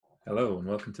Hello and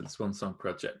welcome to the Swan Song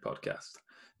Project podcast.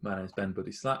 My name is Ben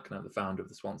Buddy Slack and I'm the founder of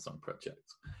the Swan Song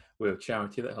Project. We're a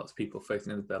charity that helps people face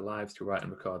the end of their lives to write and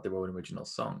record their own original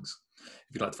songs.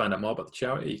 If you'd like to find out more about the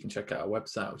charity, you can check out our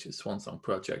website, which is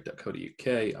swansongproject.co.uk,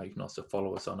 or you can also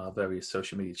follow us on our various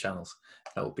social media channels.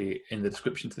 That will be in the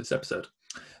description to this episode.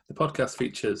 The podcast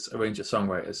features a range of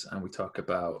songwriters and we talk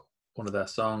about one of their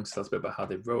songs, tell us a bit about how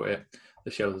they wrote it,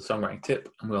 they share us a songwriting tip,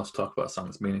 and we also talk about a song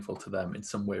that's meaningful to them in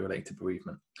some way related to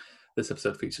bereavement. This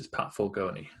episode features Pat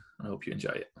Fulgoni, and I hope you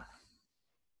enjoy it.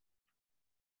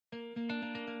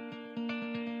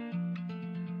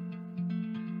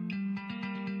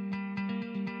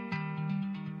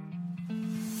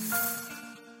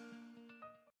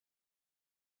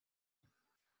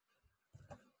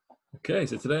 Okay,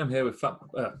 so today I'm here with Fat.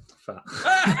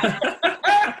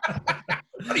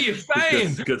 What are you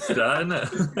saying? Good start, isn't it?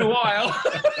 A while.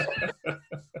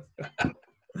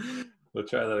 We'll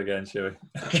try that again, shall we?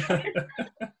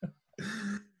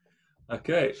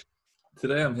 Okay,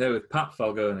 today I'm here with Pat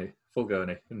Fulgoni.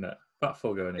 Fulgoni, isn't it? Pat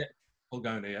Fulgoni. Yeah,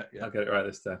 Fulgoni, yeah. I'll get it right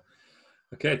this time.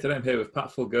 Okay, today I'm here with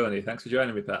Pat Fulgoni. Thanks for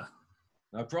joining me, Pat.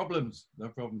 No problems,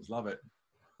 love it.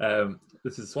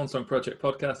 This is the Swan Song Project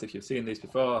podcast. If you've seen these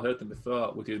before, heard them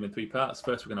before, we'll do them in three parts.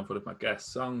 First, we're going to put up my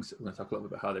guest songs. We're going to talk a little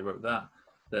bit about how they wrote that.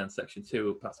 Then section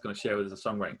 2, Pat's going to share with us a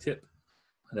songwriting tip.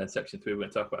 And then section 3, we're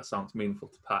going to talk about songs meaningful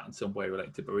to Pat in some way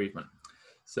related to bereavement.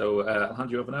 So I'll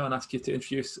hand you over now and ask you to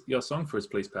introduce your song for us,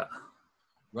 please, Pat.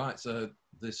 Right, so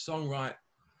the songwriter...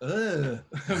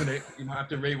 you might have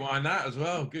to rewind that as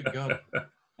well. Good God.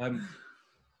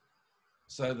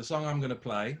 So the song I'm going to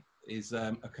play is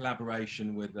a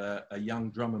collaboration with a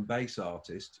young drum and bass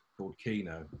artist called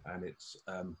Kino, and it's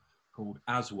called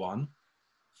As One,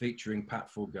 featuring Pat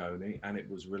Fulgoni, and it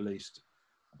was released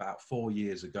about 4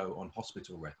 years ago on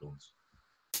Hospital Records.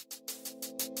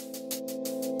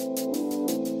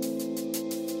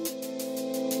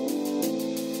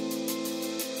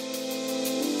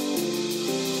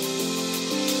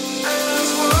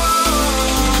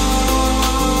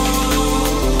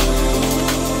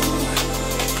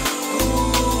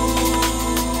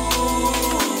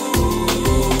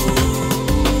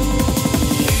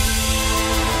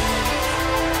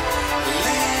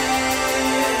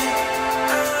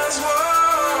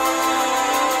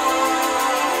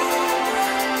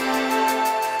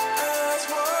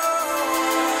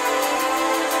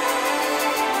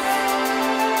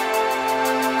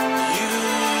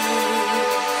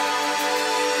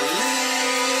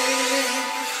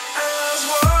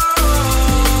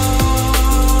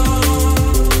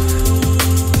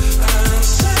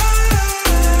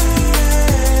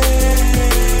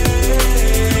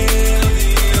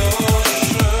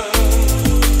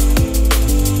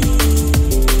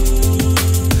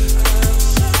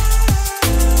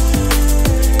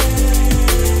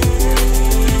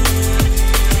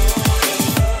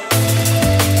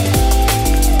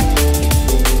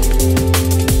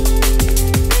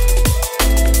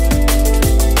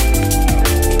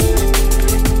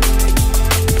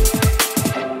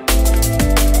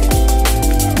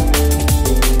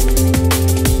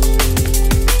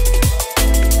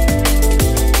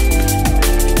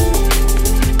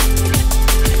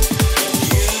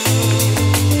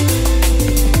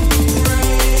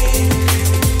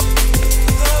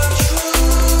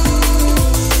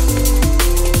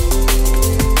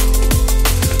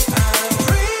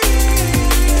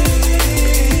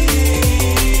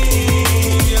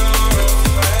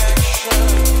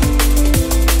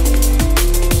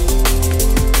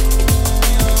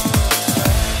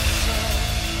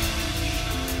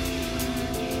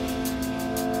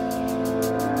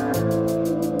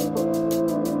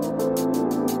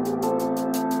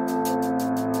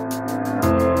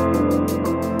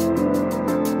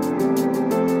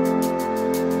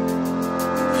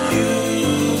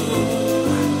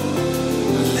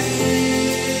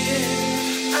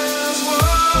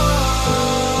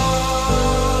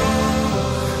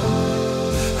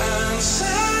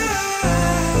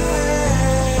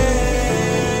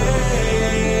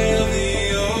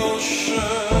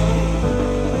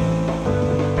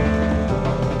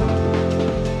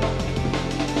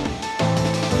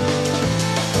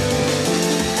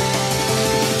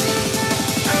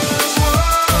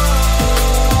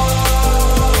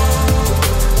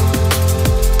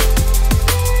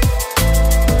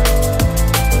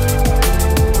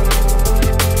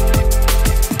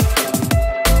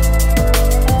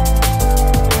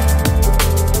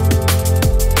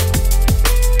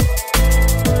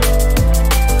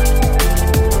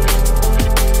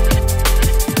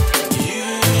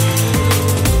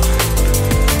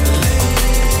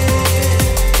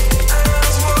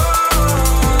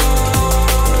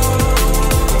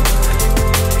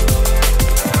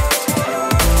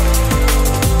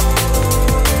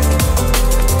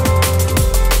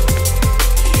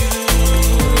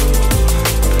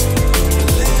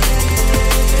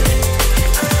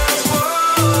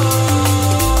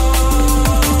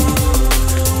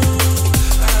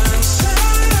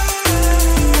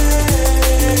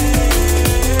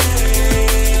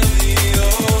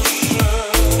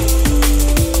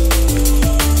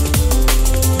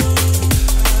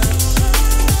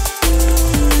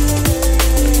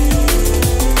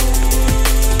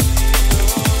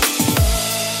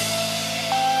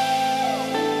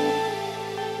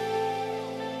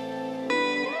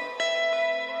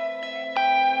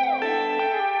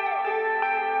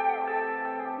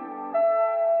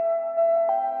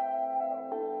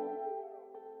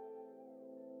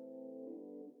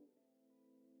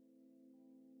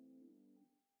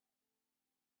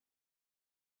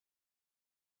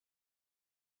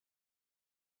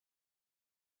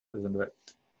 Under it.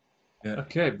 Yeah.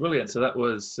 Okay, brilliant. So that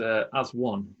was As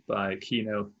One by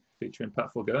Kino featuring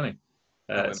Pat Fulgoni.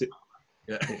 Yeah.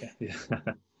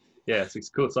 Yeah, it's a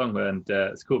cool song and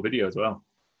it's a cool video as well.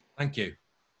 Thank you.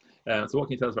 So what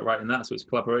can you tell us about writing that? So it's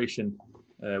collaboration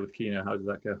with Kino. How did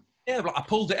that go? Yeah, I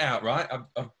pulled it out, right?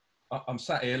 I'm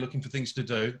sat here looking for things to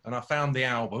do, and I found the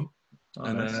album,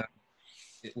 and nice.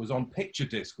 It was on picture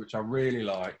disc, which I really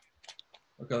like.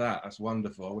 Look at that. That's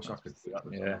wonderful. I wish I could do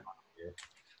that.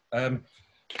 Yeah.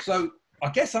 So I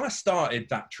guess I started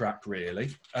that track really.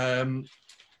 And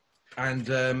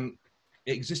it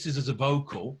existed as a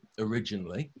vocal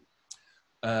originally.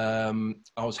 I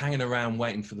was hanging around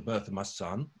waiting for the birth of my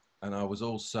son. And I was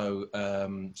also,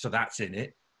 so that's in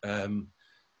it.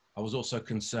 I was also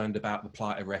concerned about the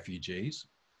plight of refugees.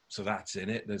 So that's in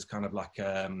it. There's kind of like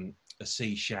a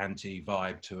sea shanty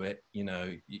vibe to it. You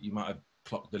know, you might have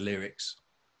clocked the lyrics.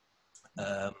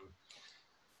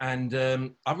 And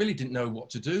I really didn't know what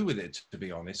to do with it, to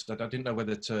be honest. I didn't know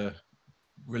whether to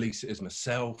release it as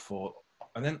myself or,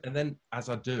 and then as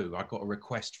I do, I got a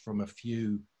request from a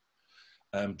few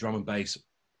drum and bass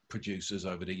producers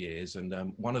over the years. And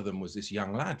one of them was this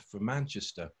young lad from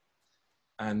Manchester.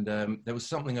 And there was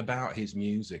something about his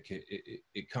music.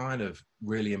 It kind of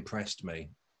really impressed me.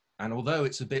 And although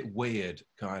it's a bit weird,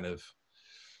 kind of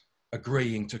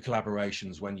agreeing to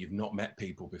collaborations when you've not met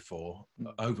people before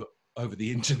over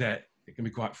the internet, it can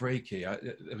be quite freaky.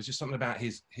 There was just something about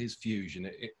his fusion.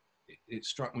 It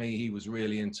struck me he was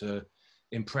really into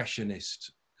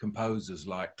impressionist composers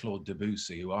like Claude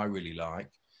Debussy, who I really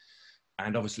like.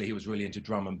 And obviously he was really into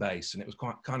drum and bass, and it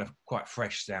was quite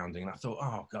fresh sounding. And I thought,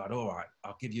 oh God, all right,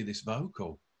 I'll give you this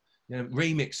vocal. You know,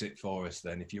 remix it for us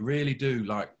then. If you really do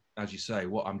like, as you say,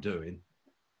 what I'm doing,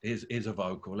 is a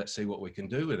vocal. Let's see what we can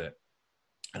do with it.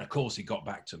 And of course he got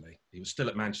back to me. He was still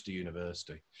at Manchester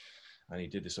University, and he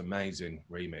did this amazing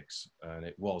remix. And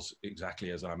it was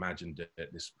exactly as I imagined it,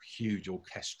 this huge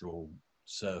orchestral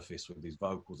surface with these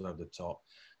vocals over the top,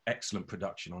 excellent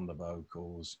production on the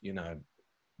vocals, you know,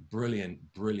 brilliant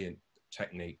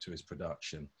technique to his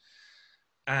production.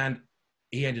 And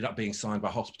he ended up being signed by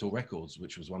Hospital Records,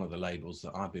 which was one of the labels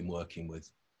that I've been working with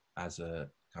as a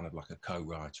kind of like a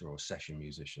co-writer or a session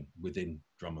musician within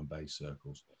drum and bass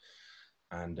circles.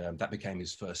 And that became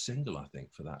his first single, I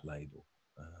think, for that label.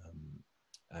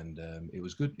 It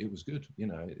was good. It was good. You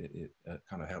know, it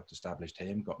kind of helped establish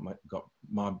him, got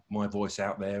my voice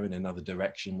out there in another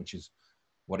direction, which is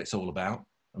what it's all about.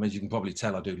 I mean, as you can probably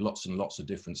tell, I do lots and lots of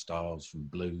different styles, from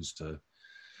blues to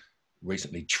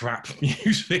recently trap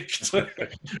music to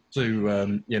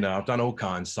you know, I've done all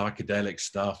kinds, psychedelic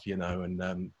stuff, you know,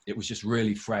 and it was just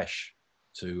really fresh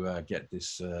to get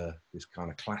this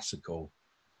kind of classical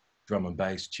drum and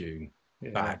bass tune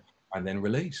back and then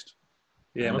released.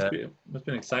 Yeah, it must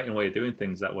be an exciting way of doing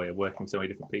things that way, of working with so many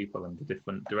different people and the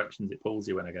different directions it pulls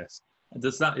you in, I guess. And do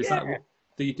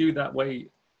you do that way?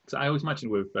 Because I always imagine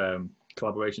with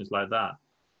collaborations like that,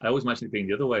 I always imagine it being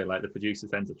the other way, like the producer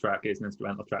sends a track, here's an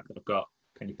instrumental track that I've got,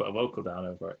 can you put a vocal down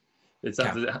over it? Does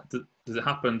it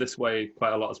happen this way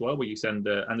quite a lot as well, where you send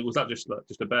and was that just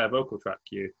a bare vocal track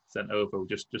you sent over,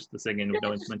 just the singing with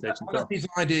no instrumentation? I had these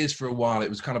ideas for a while. It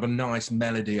was kind of a nice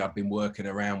melody I'd been working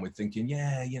around with, thinking,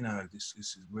 yeah, you know,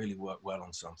 this really worked well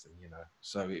on something, you know.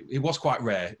 So it was quite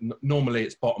rare. Normally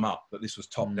it's bottom up, but this was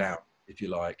top down, if you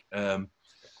like.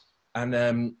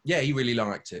 Yeah, he really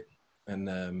liked it.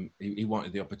 And he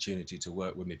wanted the opportunity to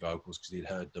work with me vocals because he'd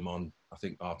heard them on, I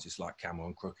think, artists like Camel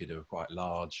and Crooked, who are quite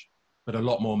large, but a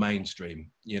lot more mainstream.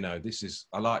 You know,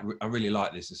 I really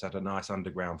like this. It's had a nice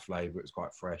underground flavour. It's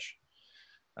quite fresh.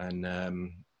 And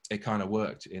it kind of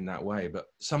worked in that way. But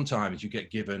sometimes you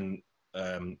get given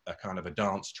a kind of a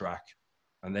dance track,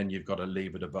 and then you've got to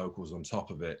lever the vocals on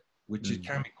top of it, which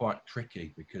can be quite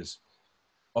tricky because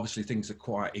obviously things are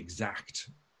quite exact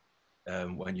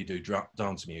when you do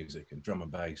dance music and drum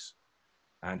and bass,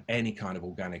 and any kind of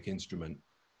organic instrument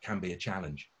can be a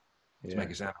challenge to make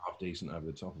it sound half decent over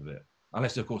the top of it.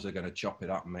 Unless, of course, they're going to chop it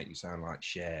up and make you sound like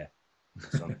Cher.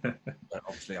 But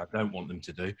obviously, I don't want them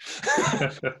to do.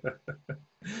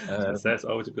 That's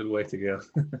always a good way to go.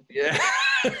 Yeah.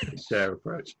 Cher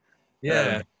approach.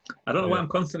 Yeah. I don't know why I'm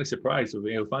constantly surprised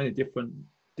with finding different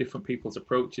people's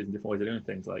approaches and different ways of doing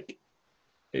things. Like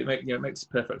it makes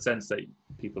perfect sense that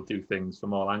people do things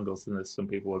from all angles, and there's some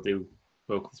people will do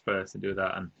vocals first and do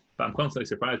that. But I'm constantly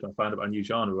surprised when I find out a new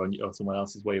genre or someone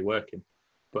else's way of working.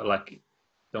 But like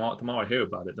the more I hear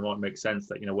about it, the more it makes sense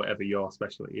that, you know, whatever your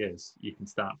specialty is, you can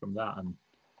start from that, and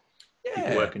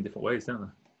people work in different ways, don't they?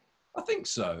 I think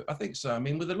so. I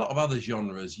mean, with a lot of other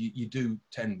genres, you do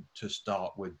tend to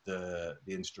start with the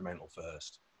instrumental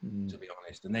first. to be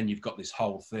honest. And then you've got this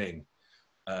whole thing,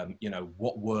 you know,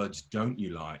 what words don't you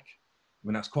like? I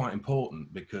mean, that's quite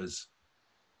important, because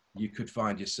you could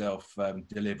find yourself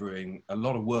delivering a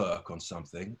lot of work on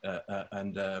something,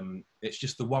 and it's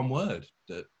just the one word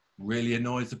that really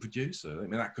annoys the producer. I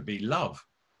mean, that could be love.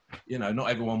 You know, not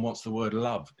everyone wants the word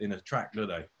love in a track, do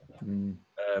they?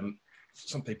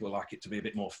 Some people like it to be a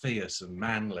bit more fierce and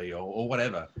manly, or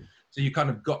whatever. So you kind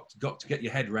of got to get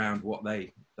your head around what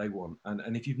they want.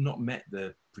 And if you've not met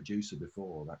the producer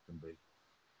before, that can be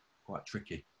quite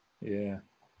tricky. Yeah.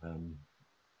 And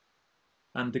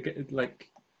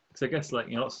like, because I guess, like,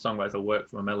 you know, lots of songwriters will work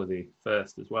from a melody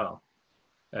first as well.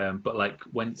 But like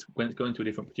when it's going to a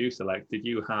different producer, like, did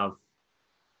you have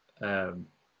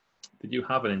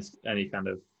any kind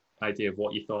of idea of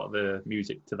what you thought the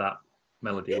music to that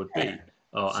melody would be,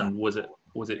 and was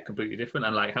it completely different?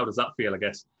 And like, how does that feel, I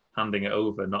guess, handing it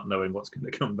over, not knowing what's going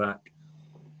to come back?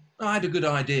 I had a good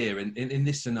idea in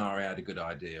this scenario. I had a good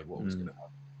idea of what was going to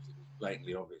happen. It was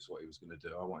blatantly obvious what he was going to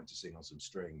do. I wanted to sing on some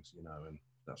strings, you know, and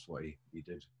that's what he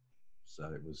did. So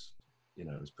it was, you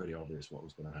know, it was pretty obvious what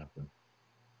was going to happen.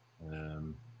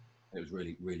 It was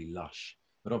really, really lush.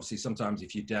 But obviously, sometimes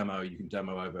if you demo, you can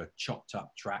demo over chopped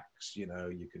up tracks. You know,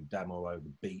 you can demo over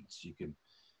beats. You can,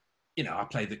 you know, I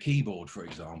play the keyboard, for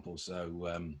example.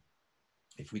 So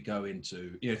if we go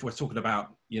into, you know, if we're talking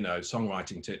about, you know,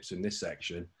 songwriting tips in this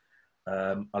section,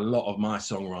 a lot of my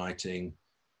songwriting,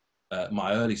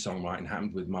 my early songwriting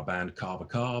happened with my band Carver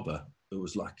Carver. It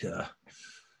was like a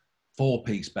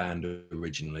 4-piece band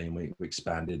originally, and we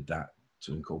expanded that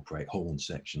to incorporate horn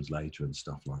sections later and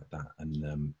stuff like that.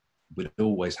 And we'd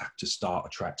always have to start a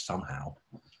track somehow.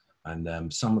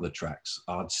 And some of the tracks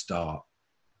I'd start,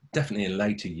 definitely in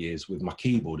later years, with my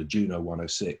keyboard, a Juno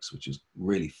 106, which is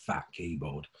really fat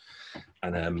keyboard.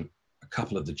 And a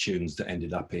couple of the tunes that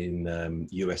ended up in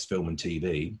US film and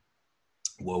TV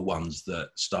were ones that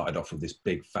started off with this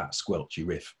big fat squelchy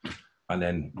riff. And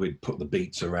then we'd put the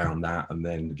beats around that, and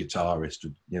then the guitarist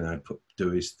would, you know, do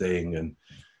his thing, and,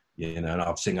 you know, and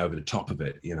I'd sing over the top of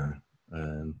it, you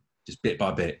know, just bit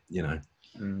by bit, you know.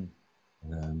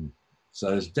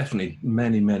 So there's definitely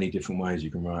many, many different ways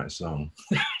you can write a song.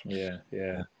 Yeah.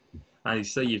 And you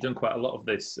say you've done quite a lot of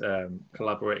this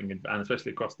collaborating, and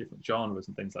especially across different genres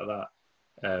and things like that.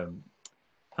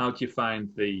 How do you find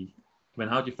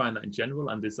how do you find that in general?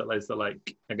 And is there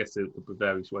like, I guess there are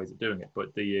various ways of doing it,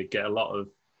 but do you get a lot of,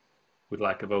 with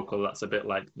like a vocal that's a bit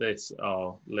like this,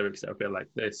 or lyrics that are a bit like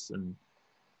this? And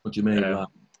what do you mean, like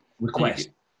request?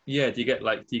 Do you get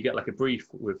like a brief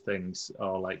with things,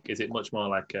 or like, is it much more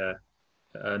like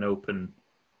an open,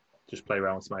 just play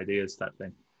around with some ideas type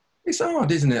thing? It's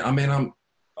hard, isn't it? I mean,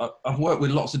 I've worked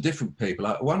with lots of different people.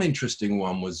 One interesting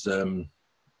one was,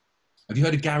 have you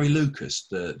heard of Gary Lucas,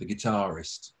 the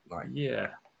guitarist? Like, yeah,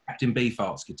 Captain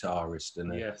Beefheart's guitarist,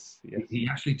 and yes. He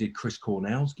actually did Chris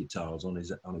Cornell's guitars on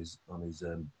his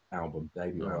album,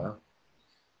 debut album. Wow.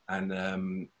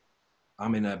 And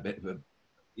I'm in a bit of a,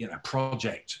 you know,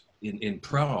 project in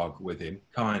Prague with him,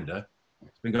 kinda.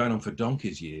 It's been going on for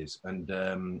donkey's years,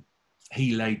 and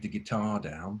he laid the guitar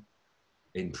down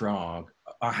in Prague.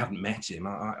 I hadn't met him.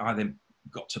 I then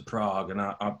got to Prague, and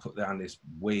I put down this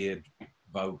weird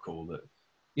vocal that,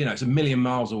 you know, it's a million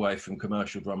miles away from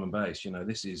commercial drum and bass. You know,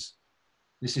 this is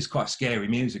quite scary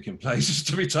music in places,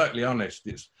 to be totally honest.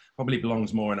 It probably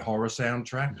belongs more in a horror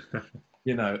soundtrack,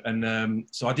 you know. And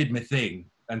so I did my thing,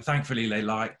 and thankfully they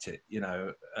liked it, you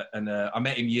know. And I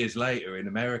met him years later in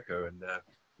America, and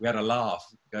we had a laugh,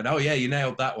 going, "Oh yeah, you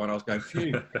nailed that one." I was going,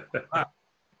 "Phew."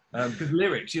 Because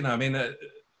lyrics, you know, I mean,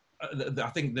 I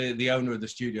think the owner of the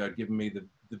studio had given me the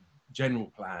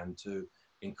general plan to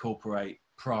incorporate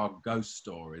Prague ghost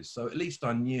stories, so at least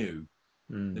I knew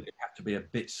that it had to be a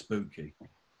bit spooky.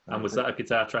 And was that a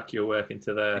guitar track you were working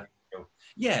to there?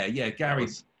 Yeah. Gary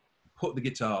put the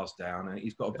guitars down, and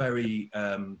he's got a very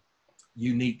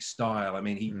unique style. I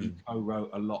mean, he co-wrote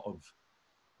a lot of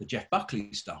the Jeff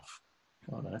Buckley stuff.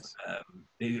 Oh, nice.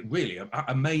 Really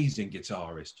amazing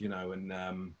guitarist, you know.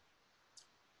 And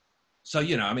so,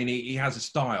 you know, I mean, he has a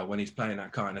style when he's playing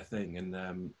that kind of thing,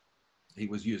 and he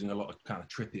was using a lot of kind of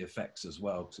trippy effects as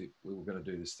well, because we were going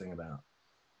to do this thing about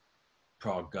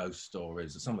Prague ghost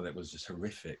stories. Some of it was just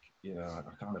horrific, you know.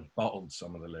 I kind of bottled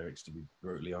some of the lyrics, to be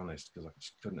brutally honest, because I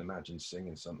just couldn't imagine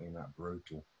singing something that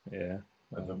brutal. Yeah.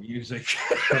 Over music.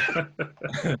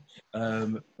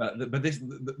 But this,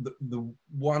 the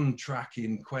one track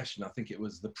in question, I think it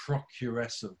was The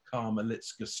Procuress of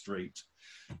Karmelitska Street.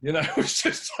 You know, it was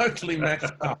just totally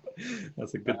messed up.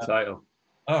 That's a good title.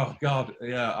 Oh God,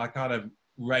 yeah, I kind of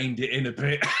reined it in a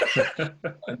bit.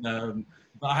 And,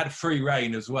 but I had free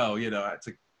reign as well, you know. I had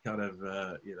to kind of,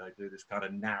 do this kind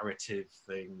of narrative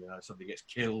thing. Somebody gets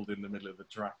killed in the middle of the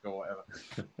track or whatever.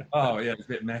 Oh, yeah, it's a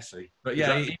bit messy. But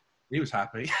yeah, he was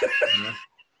happy. Yeah.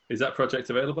 Is that project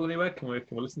available anywhere? Can we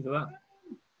listen to that?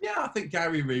 Yeah, I think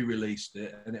Gary re-released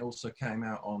it, and it also came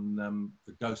out on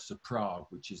the Ghosts of Prague,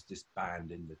 which is this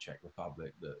band in the Czech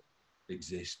Republic that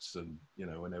exists, and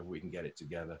whenever we can get it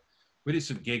together. We did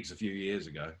some gigs a few years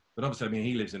ago, but obviously, I mean,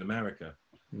 he lives in America.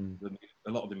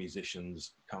 A lot of the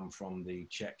musicians come from the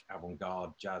Czech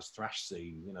avant-garde jazz thrash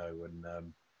scene,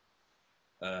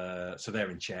 and so they're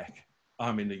in Czech.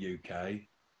 I'm in the UK.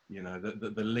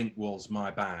 The link was my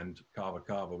band, Kava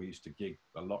Kava. We used to gig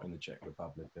a lot in the Czech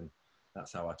Republic, and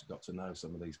that's how I got to know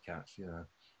some of these cats.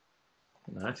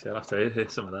 Nice. I'll have to hear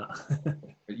some of that.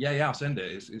 Yeah, I'll send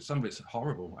it. It's some of it's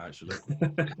horrible, actually.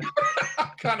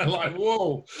 Kind of like,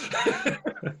 whoa.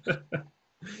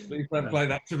 Please don't play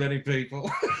that to many people.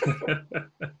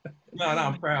 No,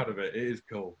 I'm proud of it. It is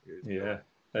cool. Yeah.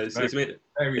 Cool. It's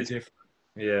very different.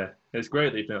 Yeah, it's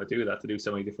great that you've been able to do that, to do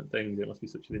so many different things. It must be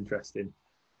such an interesting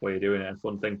way of doing it, and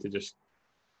fun thing to just,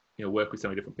 work with so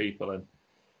many different people. And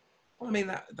well, I mean,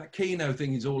 that Kino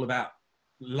thing is all about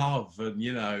love,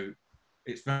 and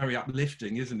it's very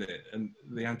uplifting, isn't it? And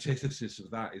the antithesis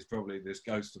of that is probably this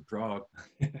Ghost of Prague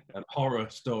and horror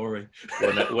story.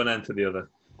 One end to the other.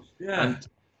 Yeah. And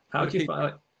how do you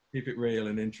find keep it real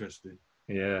and interesting?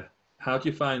 Yeah. How do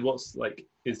you find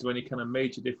is there any kind of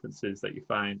major differences that you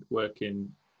find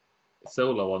working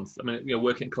solo on? I mean,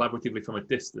 working collaboratively from a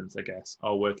distance, I guess,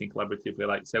 or working collaboratively,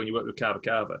 like say when you work with Kava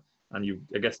Kava, and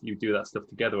I guess you do that stuff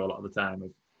together a lot of the time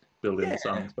of building the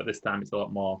songs, but this time it's a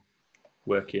lot more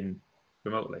working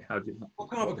remotely. How do you? Well,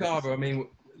 Kava Kava, I mean,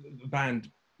 the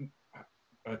band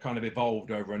kind of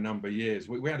evolved over a number of years.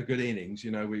 We had a good innings,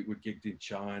 we gigged in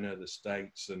China, the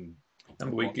States, and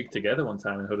we gigged together one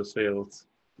time in Huddersfield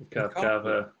with Kava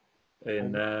Kava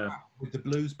with the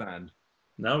blues band.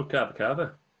 No, Kava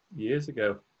Kava, years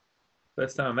ago.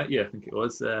 First time I met you, I think it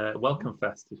was Welcome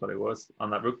Fest is what it was, on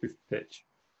that rugby pitch.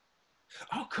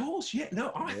 Oh, of course, yeah.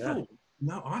 No,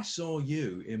 I saw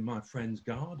you in my friend's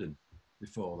garden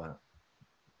before that.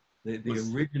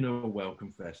 The original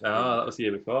Welcome Fest. Oh, that was the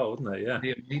year before, wasn't it? Yeah.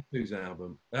 The Amitu's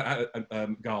album,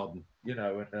 Garden,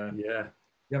 and yeah, I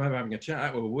remember having a chat.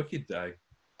 That was a wicked day,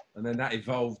 and then that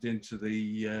evolved into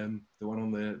the one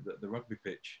on the rugby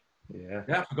pitch. Yeah,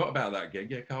 I forgot about that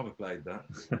gig. Yeah, Carver played that.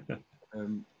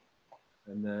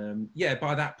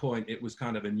 By that point, it was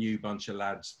kind of a new bunch of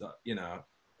lads that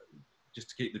just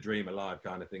to keep the dream alive,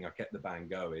 kind of thing. I kept the band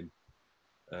going,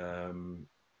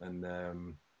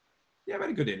 we had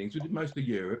a good innings. We did most of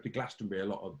Europe, did Glastonbury a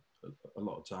lot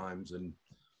of times, and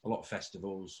a lot of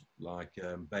festivals like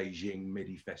Beijing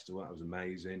MIDI Festival. That was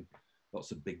amazing.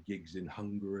 Lots of big gigs in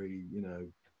Hungary.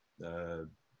 Did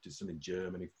some in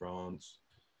Germany, France,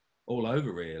 all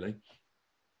over really.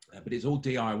 But it's all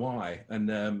DIY.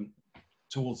 And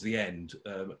towards the end,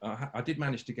 I did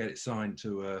manage to get it signed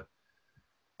to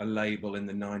a label in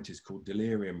the 90s called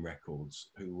Delirium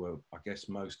Records, who were, I guess,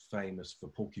 most famous for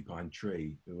Porcupine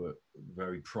Tree, who were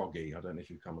very proggy. I don't know if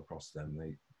you've come across them.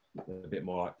 They're a bit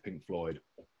more like Pink Floyd.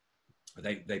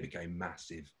 They became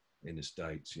massive in the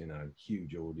States,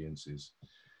 huge audiences.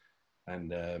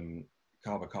 And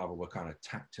Kava Kava were kind of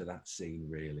tacked to that scene,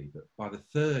 really. But by the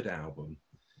third album,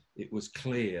 it was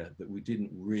clear that we didn't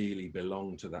really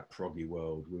belong to that proggy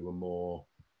world. We were more,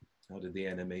 how did the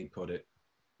NME put it?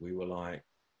 We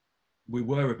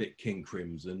were a bit King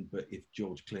Crimson, but if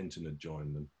George Clinton had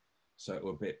joined them. So it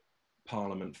was a bit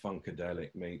Parliament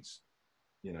Funkadelic meets,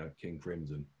 King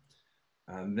Crimson.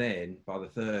 And then by the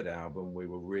third album, we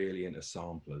were really into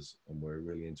samplers and we were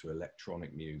really into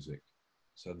electronic music.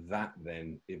 So that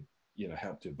then,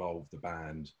 helped evolve the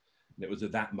band. And it was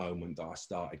at that moment that I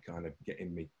started kind of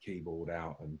getting my keyboard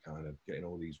out and kind of getting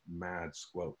all these mad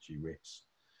squelchy riffs.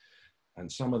 And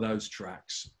some of those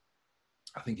tracks,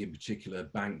 I think in particular,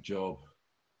 Bank Job,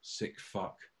 Sick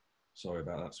Fuck, sorry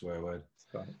about that swear word,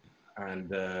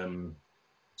 and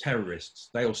Terrorists,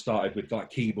 they all started with like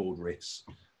keyboard riffs,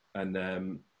 and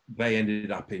they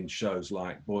ended up in shows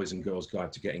like Boys and Girls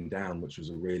Guide to Getting Down, which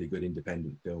was a really good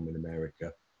independent film in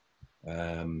America.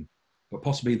 But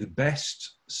possibly the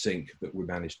best sync that we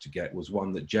managed to get was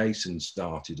one that Jason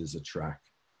started as a track.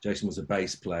 Jason was a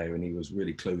bass player and he was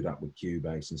really clued up with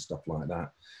Cubase and stuff like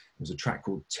that. It was a track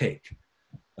called Tick.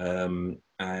 And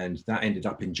that ended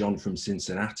up in John from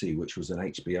Cincinnati, which was an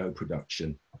HBO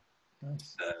production.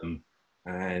 Nice.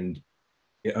 And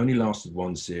it only lasted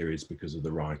one series because of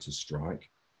the writer's strike.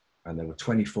 And there were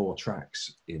 24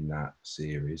 tracks in that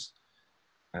series.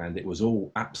 and it was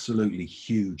all absolutely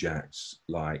huge acts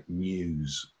like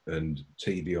Muse and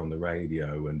TV on the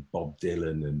Radio and Bob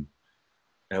Dylan and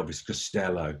Elvis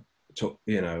Costello,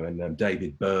 and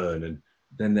David Byrne, and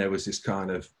then there was this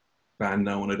kind of band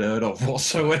no one had heard of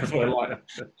whatsoever.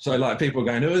 like people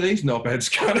going, "Who are these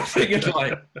knobheads?" kind of thing. And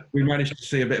like we managed to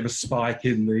see a bit of a spike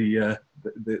in the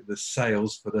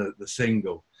sales for the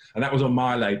single, and that was on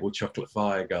my label, Chocolate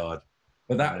Fireguard.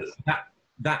 But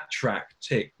that track,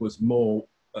 Tick, was more.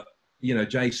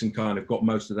 Jason kind of got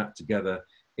most of that together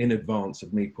in advance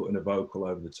of me putting a vocal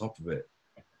over the top of it.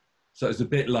 So it's a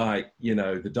bit like,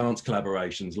 the dance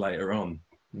collaborations later on,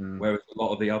 whereas a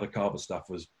lot of the other Carver stuff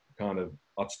was kind of,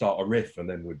 I'd start a riff and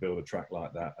then we'd build a track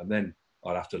like that. And then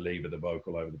I'd have to lever the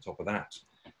vocal over the top of that.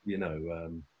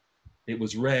 It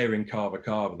was rare in Carver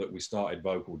that we started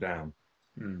vocal down.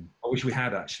 I wish we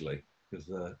had, actually,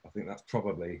 because I think that's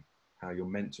probably how you're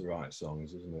meant to write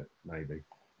songs, isn't it? Maybe.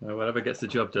 Whatever gets the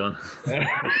job done.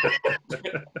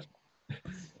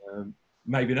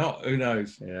 Maybe not. Who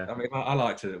knows? Yeah. I mean, I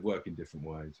like to work in different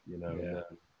ways. Yeah.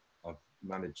 I've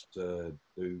managed to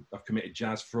I've committed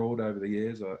jazz fraud over the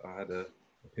years. I had a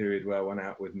period where I went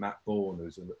out with Matt Bourne,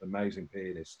 who's an amazing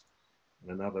pianist,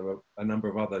 and a number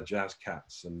of other jazz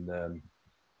cats, and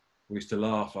we used to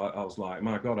laugh. I was like,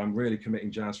 my God, I'm really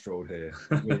committing jazz fraud here.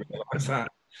 We realised that.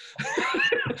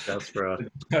 Jazz fraud.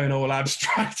 Going all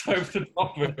abstract over the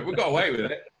top of it. We got away with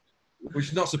it, which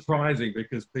is not surprising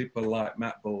because people like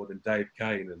Matt Bourne and Dave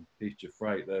Kane and Keith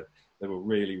Giffray, they were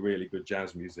really, really good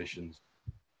jazz musicians.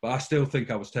 But I still think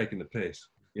I was taking the piss,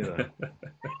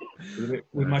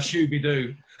 with my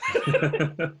Shooby-Doo.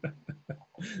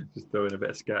 Just throwing a bit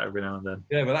of scat every now and then.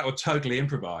 Yeah, but that was totally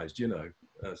improvised, so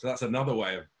that's another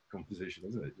way of composition,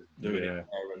 isn't it? Just doing it there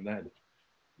and then.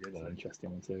 That's an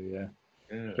interesting one too, yeah.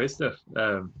 Yeah. Great stuff.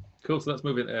 Cool. So let's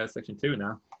move into section 2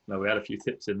 now. Now we had a few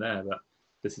tips in there, but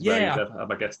this is where you have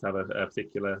my guest have a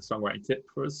particular songwriting tip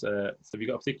for us. So have you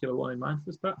got a particular one in mind for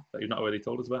us, Pat, that you've not already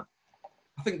told us about?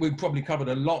 I think we've probably covered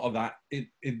a lot of that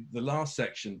in the last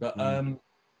section, but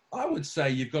I would say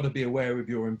you've got to be aware of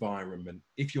your environment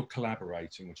if you're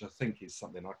collaborating, which I think is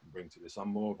something I can bring to this. I'm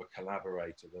more of a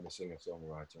collaborator than a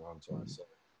singer-songwriter, aren't I? So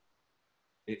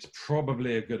it's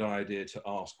probably a good idea to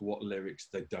ask what lyrics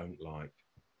they don't like.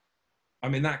 I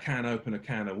mean, that can open a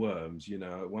can of worms.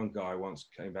 One guy once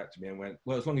came back to me and went,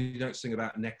 well, as long as you don't sing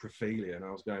about necrophilia. And I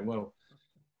was going, well,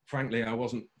 frankly, I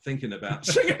wasn't thinking about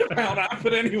singing about that,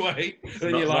 but anyway.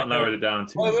 And you're like, narrowed it down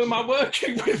to. Well, who am I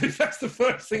working with if that's the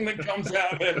first thing that comes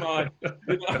out of their mind? You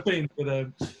know what I mean?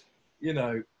 But,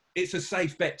 it's a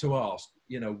safe bet to ask,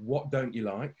 what don't you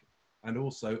like? And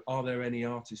also, are there any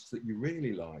artists that you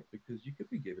really like? Because you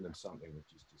could be giving them something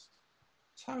which is just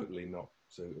totally not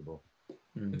suitable.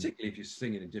 Particularly if you're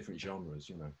singing in different genres,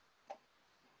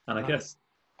 And I guess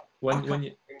when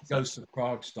you Ghost of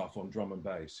Prague stuff on drum and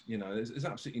bass, there's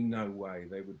absolutely no way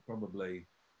they would probably.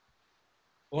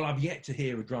 Well, I've yet to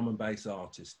hear a drum and bass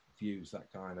artist fuse that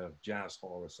kind of jazz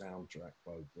horror soundtrack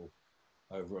vocal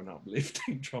over an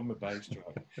uplifting drum and bass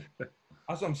track.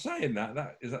 As I'm saying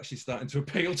that is actually starting to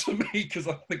appeal to me because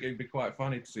I think it'd be quite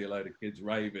funny to see a load of kids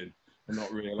raving and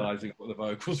not realising what the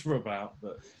vocals were about,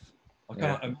 but. I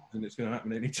can't imagine it's going to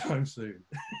happen anytime soon.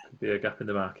 Be a gap in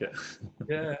the market.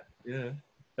 Yeah.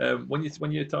 When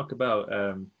you talk about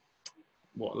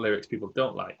what lyrics people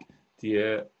don't like,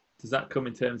 does that come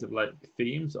in terms of like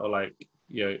themes or like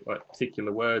like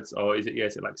particular words, or is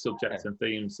it like subjects and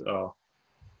themes? Or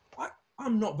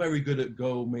I'm not very good at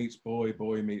girl meets boy,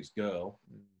 boy meets girl.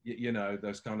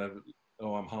 Those kind of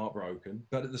I'm heartbroken,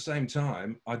 but at the same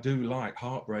time, I do like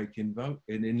heartbreak in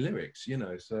lyrics.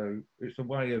 So it's a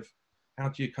way of. How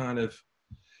do you kind of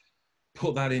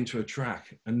put that into a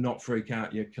track and not freak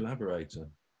out your collaborator?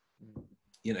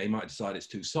 You might decide it's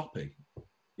too soppy,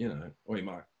 or you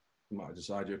might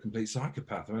decide you're a complete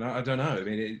psychopath. I mean, I don't know. I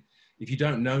mean, if you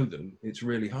don't know them, it's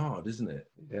really hard, isn't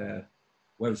it? Yeah.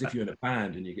 Whereas if you're in a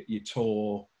band and you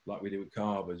tour like we do with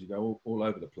Carvers, you go all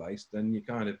over the place, then you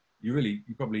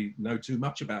probably know too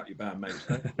much about your bandmates.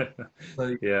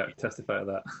 So yeah, testify to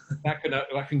that.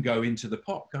 that can go into the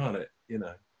pot, can't it?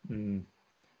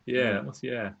 Yeah, it must be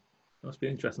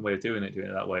an interesting way of doing it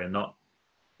that way, and not.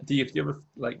 Do you ever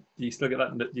do you still get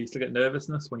that? Do you still get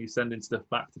nervousness when you're sending stuff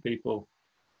back to people?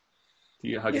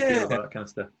 How do you feel about that kind of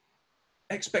stuff?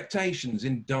 Expectations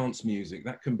in dance music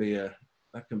that can be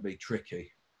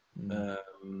tricky. At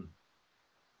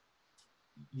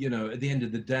the end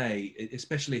of the day,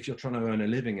 especially if you're trying to earn a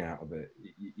living out of it,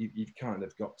 you've kind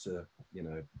of got to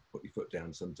put your foot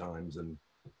down sometimes and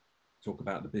talk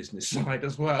about the business side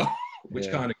as well,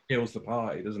 which kind of kills the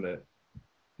party, doesn't it?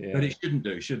 Yeah. But it shouldn't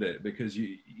do, should it? Because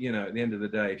you know, at the end of the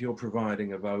day, if you're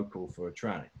providing a vocal for a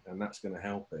track, and that's going to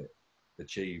help it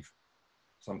achieve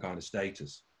some kind of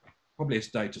status, probably a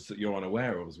status that you're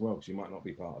unaware of as well, because you might not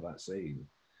be part of that scene.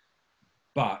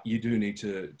 But you do need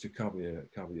to cover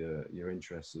your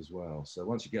interests as well. So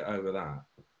once you get over that,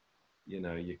 you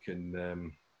know, you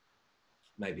can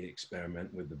maybe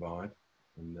experiment with the vibe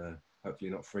and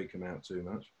hopefully not freak them out too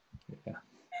much. Yeah.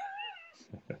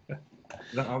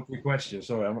 Does that answer your question?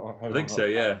 Sorry, I think so.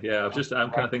 Yeah, yeah.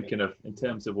 I'm kind of thinking of in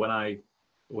terms of when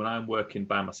I'm working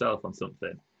by myself on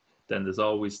something, then there's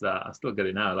always that. I still get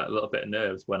it now, like a little bit of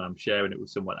nerves when I'm sharing it with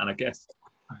someone. And I guess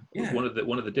one of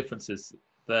the differences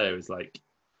there is like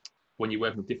when you're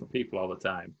working with different people all the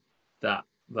time, that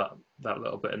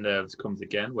little bit of nerves comes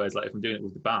again. Whereas like if I'm doing it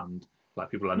with the band,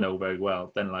 like people I know very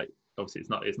well, then like obviously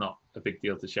it's not a big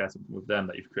deal to share something with them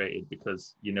that you've created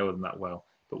because you know them that well.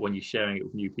 But when you're sharing it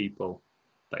with new people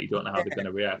that you don't know how they're going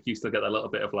to react, you still get that little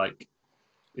bit of like,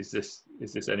 is this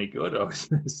any good, or is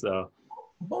this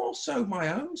more so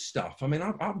my own stuff. I mean,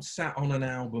 I'm sat on an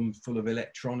album full of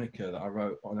electronica that I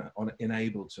wrote in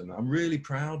Ableton. I'm really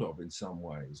proud of in some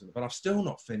ways, but I've still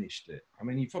not finished it. I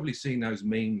mean, you've probably seen those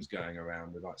memes going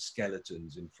around with like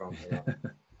skeletons in front of it.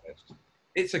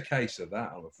 It's a case of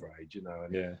that, I'm afraid, you know.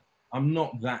 And yeah. I'm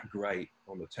not that great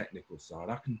on the technical side.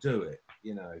 I can do it,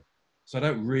 you know. So I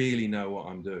don't really know what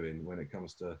I'm doing when it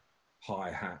comes to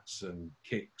hi-hats and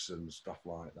kicks and stuff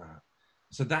like that.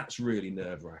 So that's really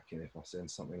nerve-wracking if I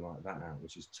send something like that out,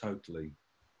 which is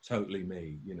totally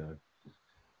me, you know.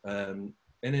 And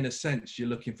in a sense, you're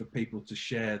looking for people to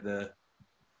share the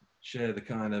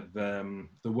kind of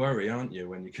the worry, aren't you,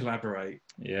 when you collaborate?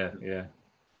 Yeah, yeah.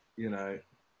 You know,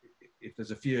 if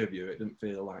there's a few of you, it doesn't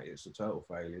feel like it's a total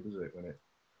failure, does it? When it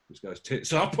just goes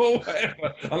tits up or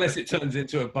whatever, unless it turns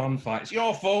into a bun fight. It's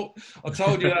your fault. I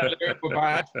told you that lyric were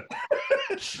bad.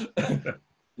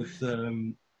 But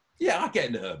yeah, I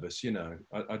get nervous, you know,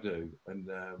 I do, and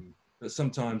but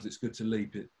sometimes it's good to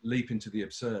leap into the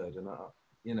absurd. And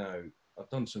you know, I've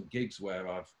done some gigs where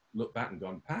I've looked back and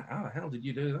gone, Pat, how the hell did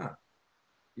you do that?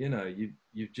 You know,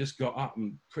 you've just got up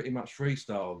and pretty much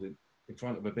freestyled in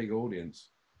front of a big audience.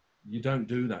 You don't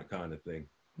do that kind of thing.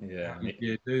 Yeah, how did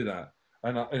you do that?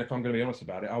 And if I'm going to be honest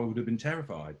about it, I would have been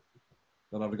terrified.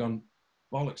 That I'd have gone,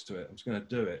 bollocks to it. I'm just going to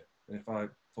do it. And if I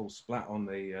fall splat on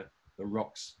the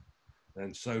rocks,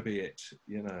 then so be it.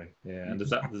 You know. Yeah, and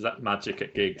there's that magic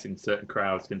at gigs in certain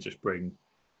crowds can just bring.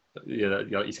 You know,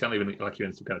 you can't even like you're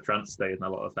in some kind of trance state, and a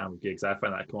lot of the time with gigs, I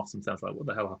find that I come off sometimes like, what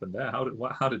the hell happened there? How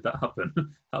did that happen?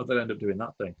 How did I end up doing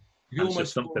that thing? You It's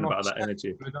just something about that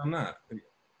energy. I've done that.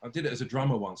 I did it as a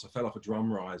drummer once. I fell off a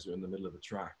drum riser in the middle of a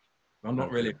track. I'm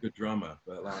not really a good drummer,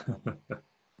 but like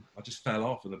I just fell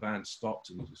off, and the band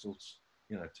stopped and just sort of,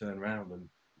 you know, turned around and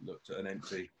looked at an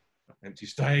empty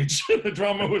stage. The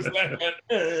drummer was there.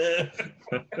 That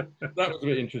was a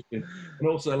bit interesting. And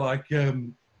also, like,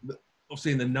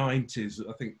 obviously in the 90s,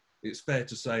 I think it's fair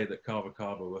to say that Kava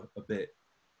Kava were a bit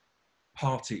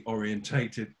party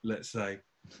orientated, let's say.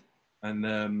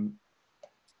 And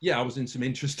yeah, I was in some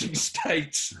interesting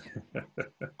states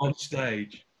on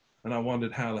stage, and I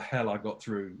wondered how the hell I got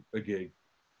through a gig.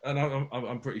 And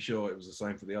I'm pretty sure it was the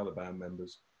same for the other band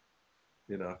members.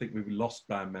 You know, I think we lost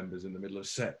band members in the middle of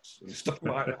sets and stuff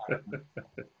like that.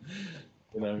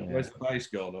 You know, where's the bass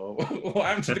gone, or what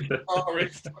happened to the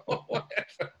guitarist, or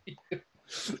whatever.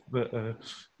 But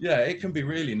yeah, it can be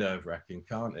really nerve-wracking,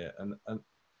 can't it? And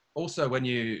also when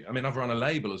I mean, I've run a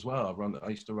label as well. I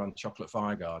used to run Chocolate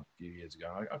Fireguard a few years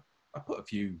ago. I put a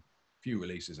few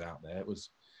releases out there. It was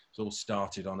all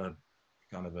started on a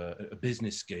kind of a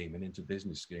business scheme, an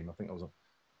business scheme. I think I was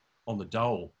on the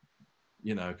dole,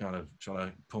 you know, kind of trying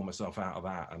to pull myself out of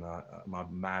that. And my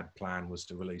mad plan was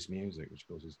to release music, which of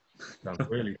course sounds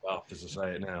really daft as I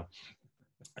say it now.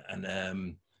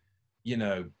 And you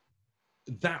know,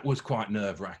 that was quite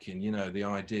nerve-wracking. You know, the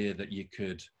idea that you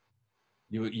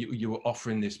were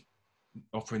offering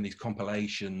these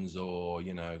compilations or,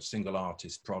 you know, single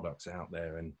artist products out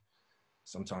there, and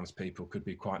sometimes people could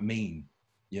be quite mean,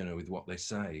 you know, with what they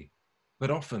say, but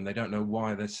often they don't know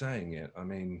why they're saying it. I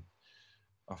mean,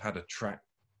 I've had a track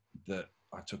that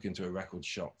I took into a record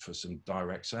shop for some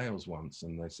direct sales once,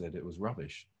 and they said it was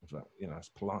rubbish. You know, it's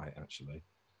polite, actually.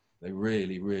 They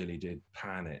really, really did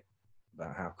pan it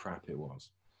about how crap it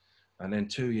was. And then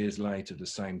 2 years later, the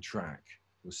same track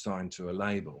was signed to a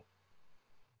label,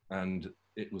 and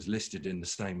it was listed in the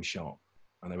same shop,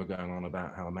 and they were going on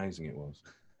about how amazing it was.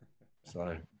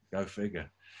 So go figure.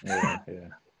 Yeah.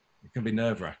 It can be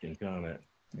nerve-wracking, can't it?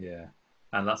 Yeah,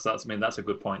 and that's I mean, that's a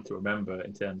good point to remember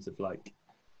in terms of like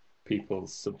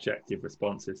people's subjective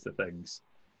responses to things.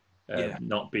 Yeah.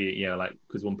 Not be, you know, like,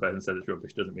 because one person said it's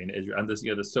rubbish doesn't mean it is. And there's,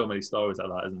 you know, there's so many stories like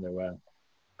that, isn't there, where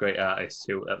great artists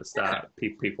who at the start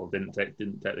people didn't take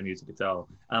the music at all.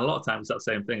 And a lot of times it's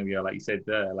that same thing, you know, like you said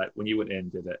there, like when you went in,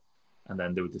 did it, and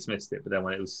then they would dismiss it. But then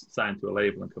when it was signed to a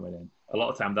label and coming in, a lot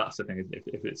of time that's the thing.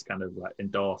 If it's kind of like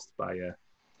endorsed by a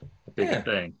bigger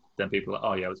thing, then people are like,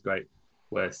 oh yeah, it was great.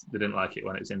 Whereas they didn't like it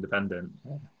when it was independent.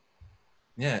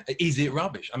 Yeah, is it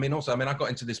rubbish? I mean, also, I mean, I got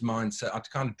into this mindset. I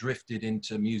kind of drifted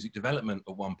into music development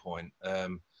at one point. I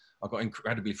got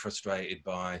incredibly frustrated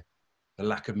by the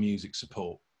lack of music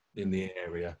support in the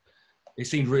area. It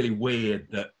seemed really weird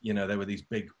that, you know, there were these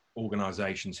big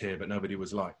organisations here, but nobody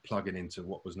was like plugging into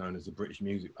what was known as the British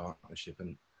Music Partnership.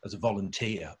 And as a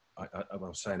volunteer, I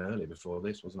was saying earlier before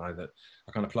this, wasn't I, that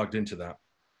I kind of plugged into that,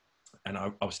 and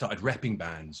I started repping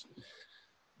bands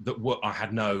that what I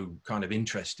had no kind of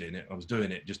interest in it. I was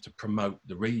doing it just to promote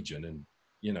the region and,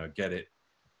 you know, get it,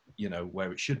 you know,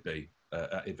 where it should be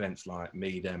at events like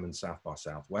Meedem and South by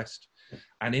Southwest.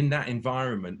 And in that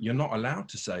environment, you're not allowed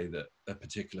to say that a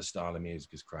particular style of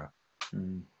music is crap.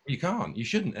 You can't, you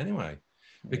shouldn't anyway,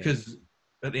 because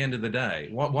at the end of the day,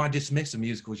 why dismiss a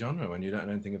musical genre when you don't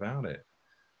know anything about it?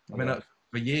 I mean,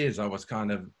 for years I was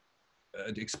kind of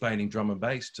explaining drum and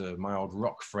bass to my old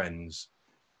rock friends,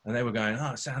 and they were going,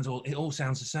 oh, it all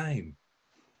sounds the same.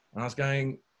 And I was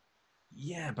going,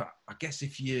 yeah, but I guess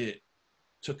if you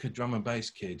took a drum and bass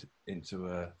kid into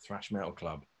a thrash metal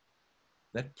club,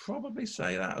 they'd probably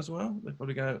say that as well. They'd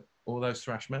probably go, all those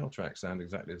thrash metal tracks sound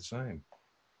exactly the same,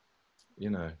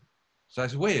 you know. So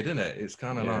it's weird, isn't it? It's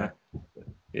kind of like...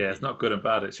 Yeah, it's not good and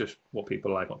bad. It's just what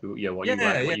people like, what you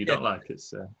like, what you don't like.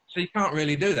 It's So you can't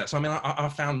really do that. So I mean, I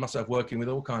found myself working with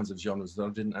all kinds of genres that I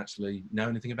didn't actually know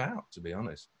anything about, to be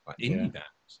honest. Like indie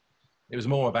bands. It was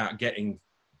more about getting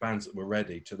bands that were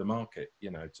ready to the market,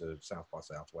 you know, to South by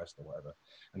Southwest or whatever,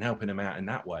 and helping them out in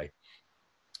that way.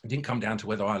 It didn't come down to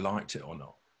whether I liked it or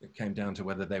not. It came down to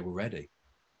whether they were ready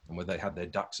and whether they had their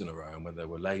ducks in a row and whether there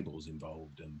were labels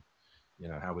involved and, you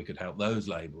know, how we could help those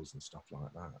labels and stuff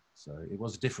like that. So it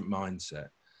was a different mindset.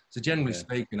 So generally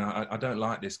speaking, I don't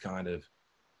like this kind of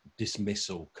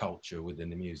dismissal culture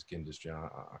within the music industry.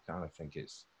 I kind of think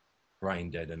it's brain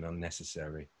dead and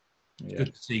unnecessary. It's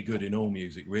good to see good in all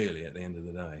music, really, at the end of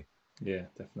the day. Yeah,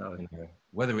 definitely. You know,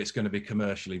 whether it's going to be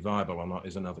commercially viable or not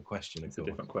is another question. It's a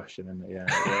different question, isn't it?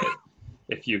 Yeah.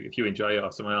 If you enjoy it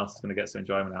or someone else is going to get some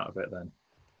enjoyment out of it, then...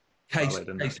 Case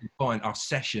in point, I've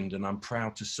sessioned, and I'm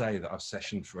proud to say that I've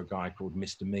sessioned for a guy called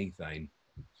Mr. Methane,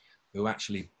 who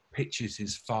actually pitches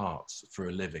his farts for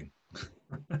a living.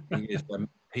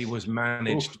 He was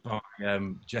managed by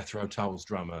Jethro Tull's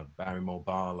drummer, Barrymore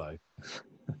Barlow,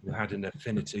 who had an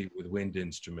affinity with wind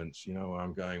instruments. You know where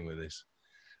I'm going with this.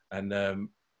 And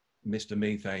Mr.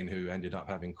 Methane, who ended up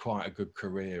having quite a good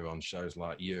career on shows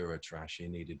like Eurotrash, he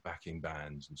needed backing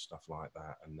bands and stuff like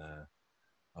that. And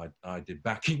I did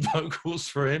backing vocals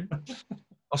for him.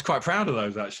 I was quite proud of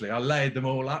those, actually. I laid them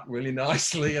all up really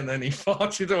nicely, and then he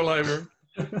farted all over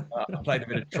them. I played a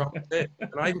bit of trumpet,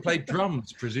 and I even played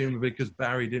drums, presumably because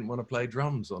Barry didn't want to play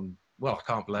drums on... Well, I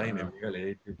can't blame him, really.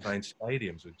 He'd been playing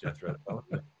stadiums with Jethro Tull.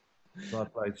 So I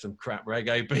played some crap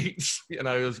reggae beats, you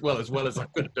know, as well as I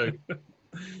could do.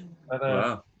 And,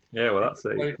 wow. Yeah, well, that's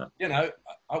it. So, you know,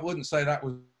 I wouldn't say that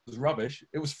was rubbish.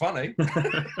 It was funny.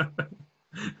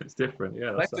 It's different,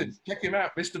 yeah. Check him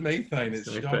out, Mr. Methane.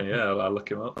 Yeah, I'll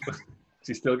look him up. Is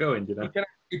he still going, do you know? He can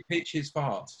actually pitch his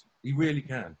farts. He really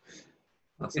can.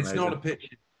 That's it's amazing. not a pitch.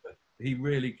 He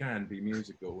really can be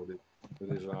musical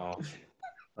with his arse.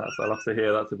 I'll have to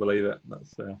hear that to believe it.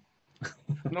 That's...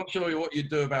 I'm not sure what you'd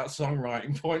do about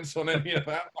songwriting points on any of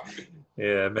that.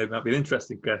 Yeah, maybe that'd be an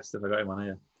interesting guest if I got him on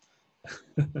here.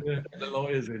 Yeah, the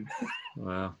lawyers in.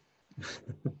 Wow.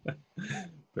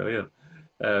 Brilliant.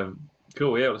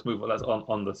 Cool. Yeah, let's move on. That's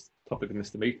on the topic of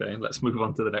Mr. Methane. Let's move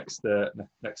on to the next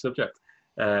subject.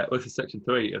 This is section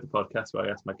 3 of the podcast where I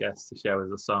ask my guests to share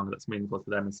with us a song that's meaningful to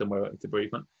them in some way related to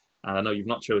bereavement. And I know you've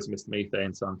not chosen Mr.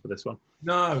 Methane song for this one.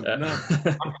 No.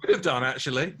 I could have done,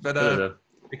 actually, but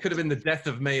it could have been the death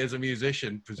of me as a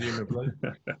musician, presumably.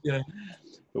 Yeah.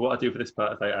 But what I do for this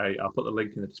part is I'll put the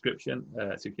link in the description.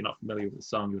 So if you're not familiar with the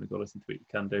song, you want to go listen to it, you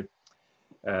can do.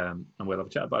 And we'll have a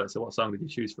chat about it. So what song did you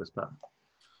choose for this part?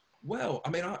 Well, I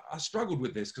mean, I struggled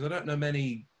with this because I don't know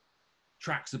many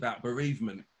tracks about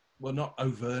bereavement. Well, not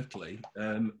overtly,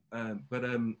 but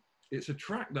it's a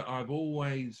track that I've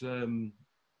always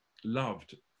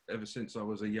loved ever since I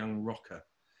was a young rocker.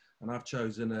 And I've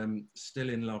chosen Still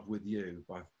in Love with You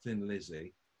by Thin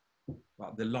Lizzy,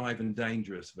 like the live and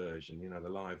dangerous version, you know, the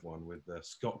live one with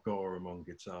Scott Gorham on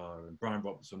guitar and Brian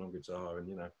Robertson on guitar. And,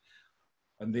 you know,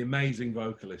 and the amazing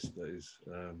vocalist that is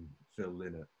Phil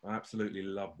Lynott. I absolutely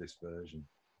love this version.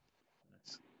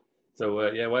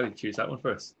 So yeah, why did you choose that one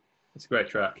for us? It's a great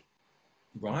track.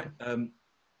 Right.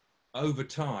 Over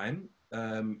time,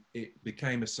 it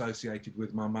became associated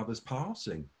with my mother's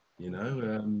passing. You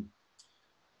know,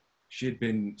 she'd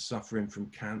been suffering from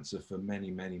cancer for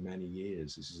many, many, many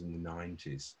years. This is in the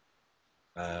 90s.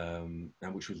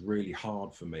 And which was really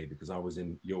hard for me because I was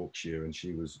in Yorkshire and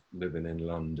she was living in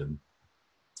London.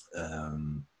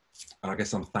 And I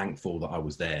guess I'm thankful that I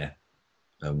was there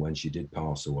when she did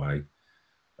pass away.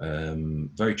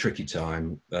 Very tricky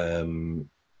time,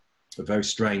 a very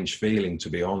strange feeling, to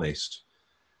be honest.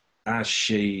 As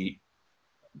she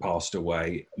passed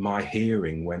away, my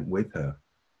hearing went with her.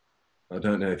 I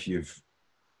don't know if you've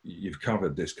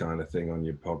covered this kind of thing on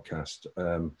your podcast,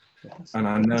 and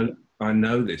I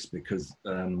know this because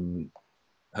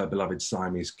her beloved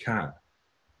Siamese cat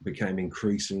became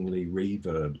increasingly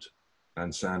reverbed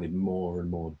and sounded more and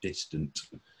more distant,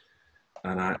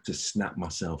 and I had to snap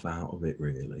myself out of it,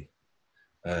 really.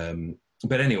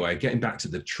 But anyway, getting back to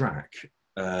the track,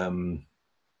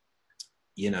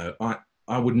 you know,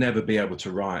 I would never be able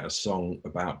to write a song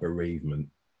about bereavement,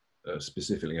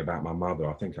 specifically about my mother.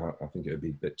 I think it would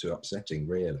be a bit too upsetting,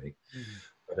 really.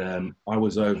 But I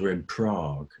was over in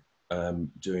Prague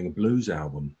doing a blues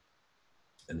album,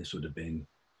 and this would have been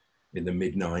in the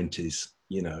mid-90s.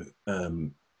 You know,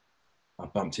 I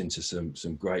bumped into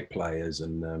some great players,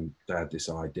 and they had this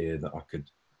idea that I could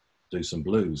do some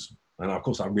blues. And of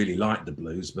course, I really liked the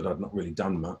blues, but I'd not really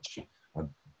done much. I'm a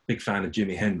big fan of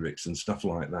Jimi Hendrix and stuff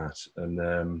like that.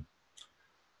 And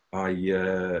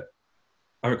I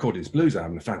recorded this blues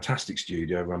album in a fantastic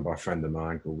studio run by a friend of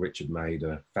mine called Richard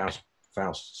Mader,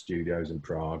 Faust Studios in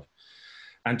Prague.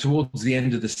 And towards the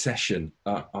end of the session,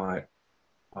 I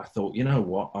thought, you know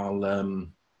what,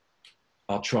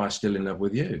 I'll try Still in Love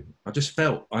with You. I just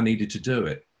felt I needed to do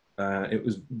it. It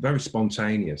was very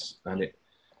spontaneous, and it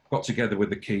got together with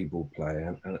the keyboard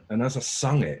player. And as I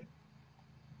sung it,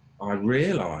 I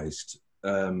realized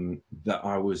that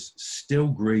I was still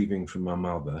grieving for my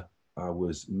mother. I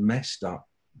was messed up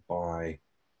by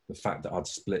the fact that I'd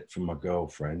split from my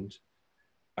girlfriend.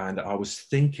 And I was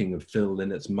thinking of Phil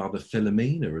Lynott's mother,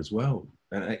 Philomena, as well.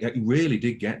 And it really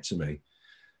did get to me.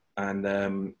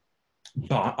 And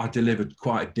but I delivered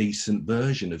quite a decent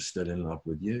version of Still in Love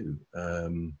with You.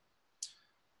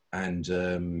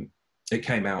 It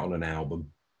came out on an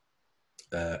album.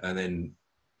 And then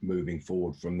moving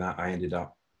forward from that, I ended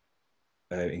up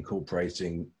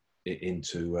incorporating it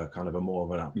into kind of a more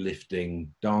of an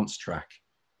uplifting dance track,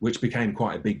 which became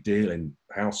quite a big deal in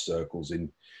house circles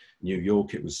in New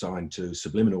York. It was signed to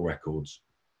Subliminal Records,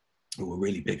 who were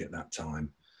really big at that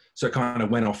time. So it kind of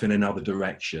went off in another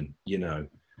direction, you know.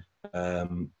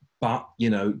 But, you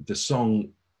know, the song,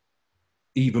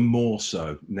 even more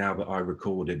so now that I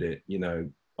recorded it, you know,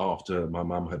 after my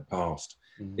mum had passed,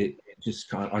 it just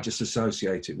kind of, I just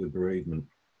associate it with bereavement.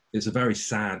 It's a very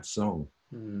sad song.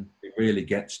 It really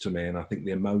gets to me, and I think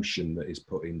the emotion that is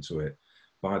put into it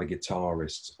by the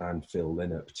guitarists and Phil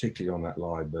Lynott, particularly on that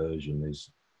live version,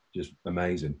 is just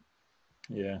amazing.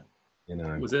 Yeah. You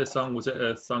know, was it a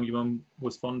song your mum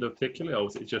was fond of particularly, or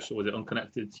was it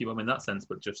unconnected to your mum in that sense,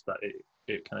 but just that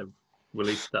it kind of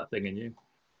released that thing in you?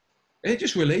 It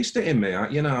just released it in me. I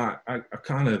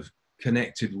kind of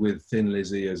connected with Thin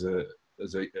Lizzy as a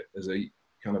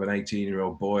kind of an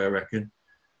 18-year-old boy, I reckon.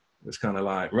 It was kind of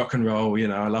like rock and roll, you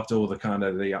know. I loved all the kind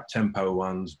of the up-tempo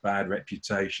ones, Bad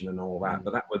Reputation and all that.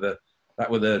 But that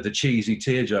were the cheesy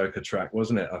Tearjerker track,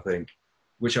 wasn't it, I think,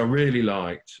 which I really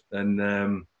liked.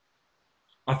 And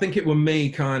I think it was me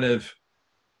kind of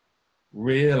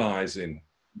realizing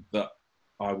that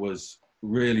I was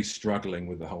really struggling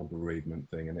with the whole bereavement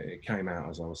thing, and it came out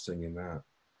as I was singing that.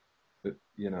 But,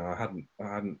 you know, I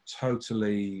hadn't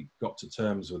totally got to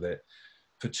terms with it.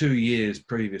 For 2 years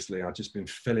previously, I'd just been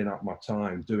filling up my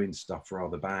time doing stuff for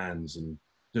other bands and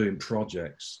doing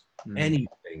projects,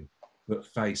 anything but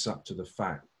face up to the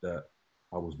fact that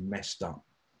I was messed up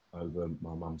over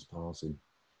my mum's passing.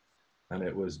 And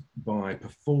it was by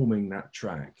performing that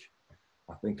track,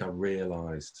 I think I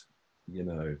realised, you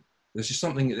know, there's just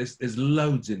something, there's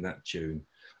loads in that tune.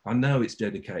 I know it's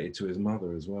dedicated to his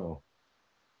mother as well,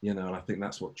 you know, and I think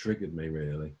that's what triggered me,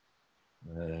 really.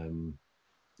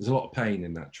 There's a lot of pain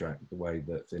in that track, the way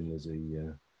that Thin Lizzy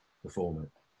perform it.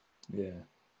 Yeah,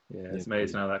 it's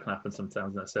amazing how that can happen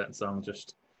sometimes in a certain song,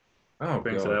 just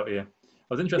brings God. it out of you. I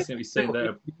was interested in what you saying there.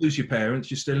 You lose your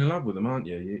parents, you're still in love with them, aren't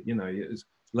you? You know, it's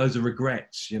loads of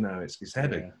regrets, you know, it's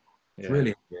heavy. Yeah. It's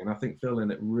really heavy, and I think Phil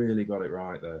Lynott really got it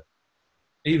right there.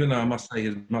 Even though I must say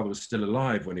his mother was still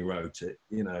alive when he wrote it,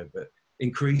 you know, but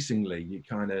increasingly you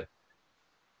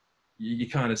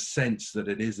kind of sense that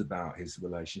it is about his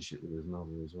relationship with his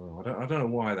mother as well. I don't know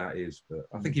why that is, but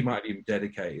I think he might have even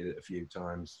dedicated it a few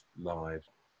times live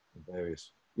in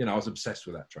various. You know, I was obsessed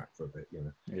with that track for a bit. You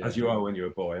know, as you are when you're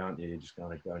a boy, aren't you? You just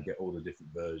kind of go and get all the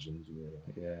different versions. And, you know,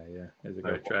 yeah, it's a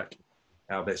great track.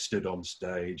 How they're stood on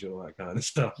stage, all that kind of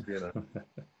stuff. You know.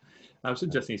 That was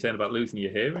interesting. You saying about losing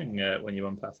your hearing when you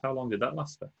went past. How long did that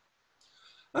last for?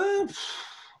 I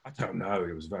don't know.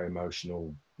 It was very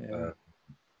emotional. Yeah.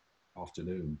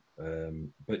 Afternoon,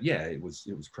 but yeah, it was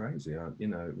crazy. You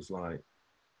know, it was like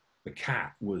the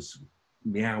cat was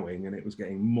meowing and it was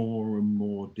getting more and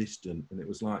more distant, and it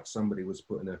was like somebody was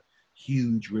putting a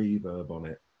huge reverb on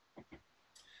it,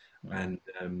 and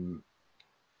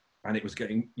it was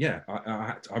getting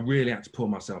I really had to pull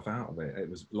myself out of it. It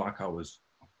was like I was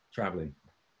traveling,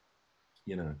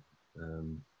 you know.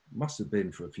 Must have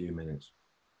been for a few minutes.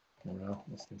 Well,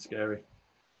 that's been scary.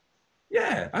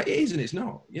 Yeah, it is and it's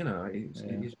not. You know, it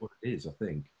is what it is, I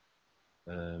think.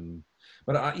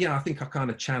 But I think I kind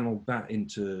of channeled that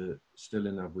into Still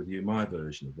in Love with You, my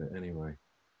version of it anyway.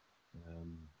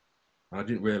 I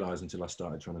didn't realise until I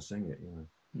started trying to sing it, you know.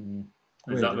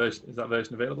 Is that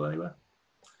version available anywhere?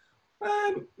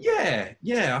 Yeah.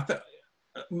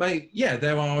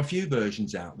 There are a few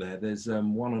versions out there. There's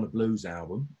one on a blues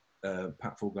album,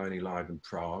 Pat Fulgoni live in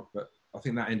Prague, but I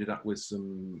think that ended up with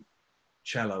some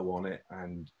cello on it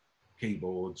and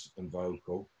keyboards and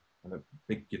vocal and a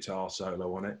big guitar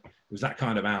solo on it. It was that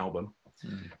kind of album.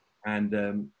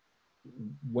 And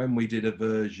when we did a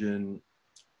version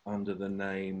under the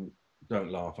name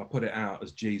Don't Laugh, I put it out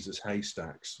as Jesus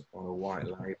Haystacks on a white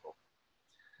label.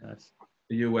 Nice.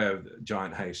 Are you aware of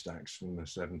Giant Haystacks from the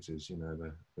 70s, you know,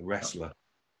 the wrestler?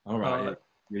 All right,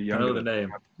 you're younger. I know the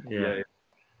name. Yeah.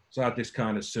 So I had this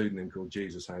kind of pseudonym called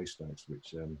Jesus Haystacks,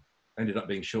 which ended up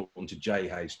being shortened to J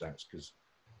Haystacks, because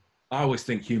I always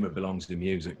think humour belongs in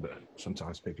music, but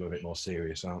sometimes people are a bit more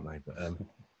serious, aren't they? But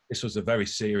this was a very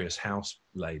serious house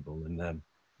label, and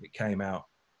it came out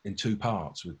in 2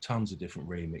 parts with tons of different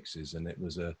remixes, and it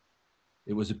was a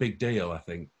big deal, I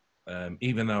think.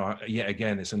 Even though, yet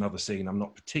again, it's another scene I'm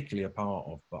not particularly a part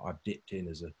of, but I've dipped in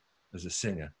as a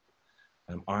singer.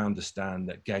 I understand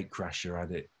that Gatecrasher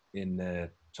had it in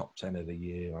their top 10 of the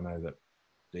year. I know that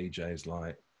DJs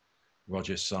like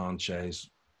Roger Sanchez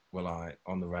were like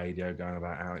on the radio going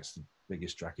about how it's the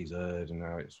biggest track he's heard and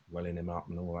how it's welling him up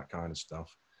and all that kind of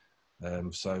stuff.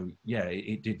 So yeah,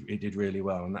 it did really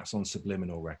well, and that's on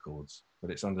Subliminal Records,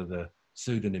 but it's under the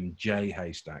pseudonym J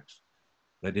Haystacks.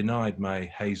 They denied my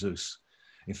Jesus.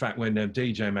 In fact, when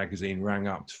DJ Magazine rang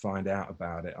up to find out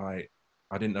about it, I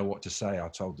didn't know what to say. I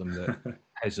told them that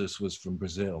Jesus was from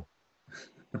Brazil,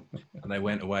 and they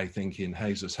went away thinking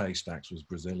Jesus Haystacks was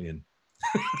Brazilian.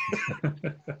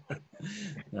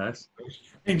 Nice.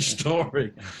 Strange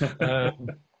story.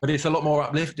 But it's a lot more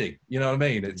uplifting. You know what I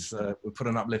mean? It's we put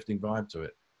an uplifting vibe to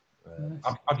it.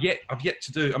 Nice. I've yet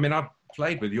to do. I mean, I've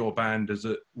played with your band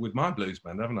with my blues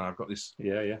band, haven't I? I've got this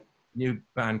new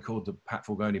band called the Pat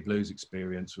Fulgoni Blues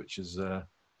Experience, which has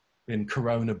been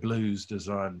Corona Bluesed as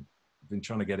I've been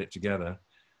trying to get it together.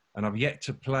 And I've yet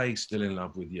to play Still in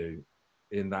Love with You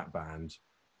in that band,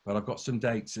 but I've got some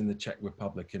dates in the Czech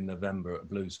Republic in November at a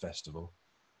blues festival.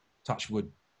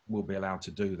 Touchwood will be allowed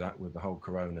to do that with the whole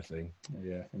Corona thing.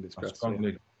 Yeah,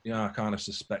 I kind of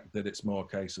suspect that it's more a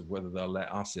case of whether they'll let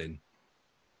us in,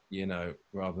 you know,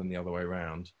 rather than the other way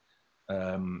around.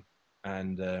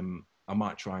 I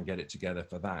might try and get it together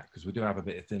for that, because we do have a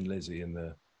bit of Thin Lizzy in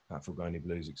the Pat Fulgoni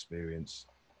Blues Experience.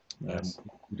 Nice.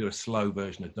 We do a slow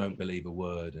version of Don't Believe a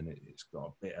Word, and it's got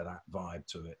a bit of that vibe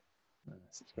to it.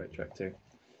 It's a great track too.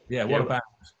 Yeah, what about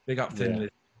big up Thin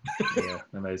Lizzy? Yeah,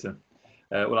 amazing.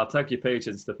 Well, I'll tag your page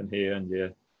and stuff in here, and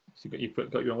you've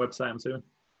got your own website, I'm assuming?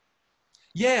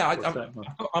 Yeah,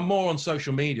 I'm more on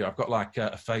social media. I've got like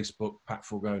a Facebook, Pat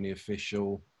Fulgoni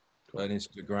Official, an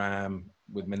Instagram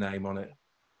with my name on it. I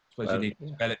suppose you need to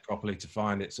spell it properly to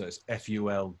find it, so it's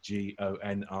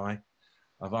Fulgoni.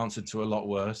 I've answered to a lot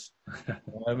worse.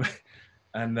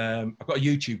 And I've got a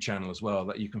YouTube channel as well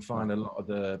that you can find a lot of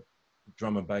the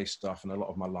drum and bass stuff and a lot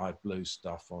of my live blues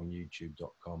stuff on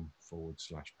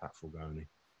youtube.com/Pat Fulgoni.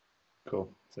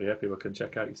 Cool. So yeah, people can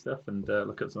check out your stuff and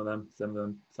look at some of them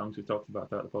songs we've talked about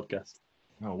throughout the podcast.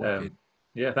 Oh, wicked.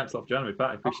 Yeah, thanks a lot for joining me,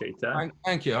 Pat. I appreciate your time.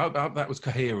 Thank you. I hope that was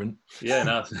coherent. Yeah,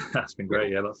 no, that's been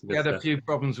great. Yeah, lots of good stuff. We had a few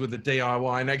problems with the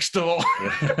DIY next door.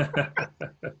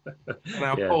 And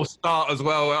our poor start as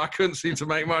well. I couldn't seem to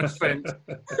make much sense.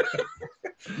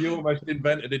 You almost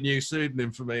invented a new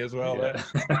pseudonym for me as well. Yeah.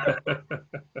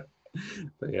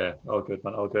 But yeah, all good,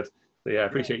 man. All good. So yeah, I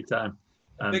appreciate your time.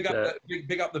 And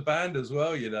big up the band as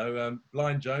well, you know.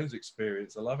 Blind Jones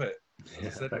Experience, I love it. As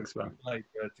I said, thanks, man. we played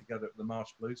together at the Marsh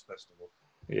Blues Festival.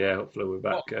 Yeah, hopefully we're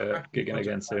back gigging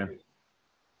again soon.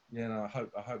 Yeah, no,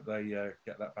 I hope they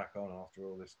get that back on after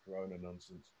all this Corona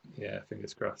nonsense. Yeah,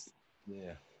 fingers crossed.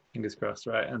 Yeah. Fingers crossed,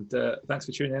 right. And thanks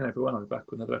for tuning in, everyone. I'll be back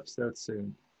with another episode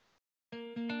soon.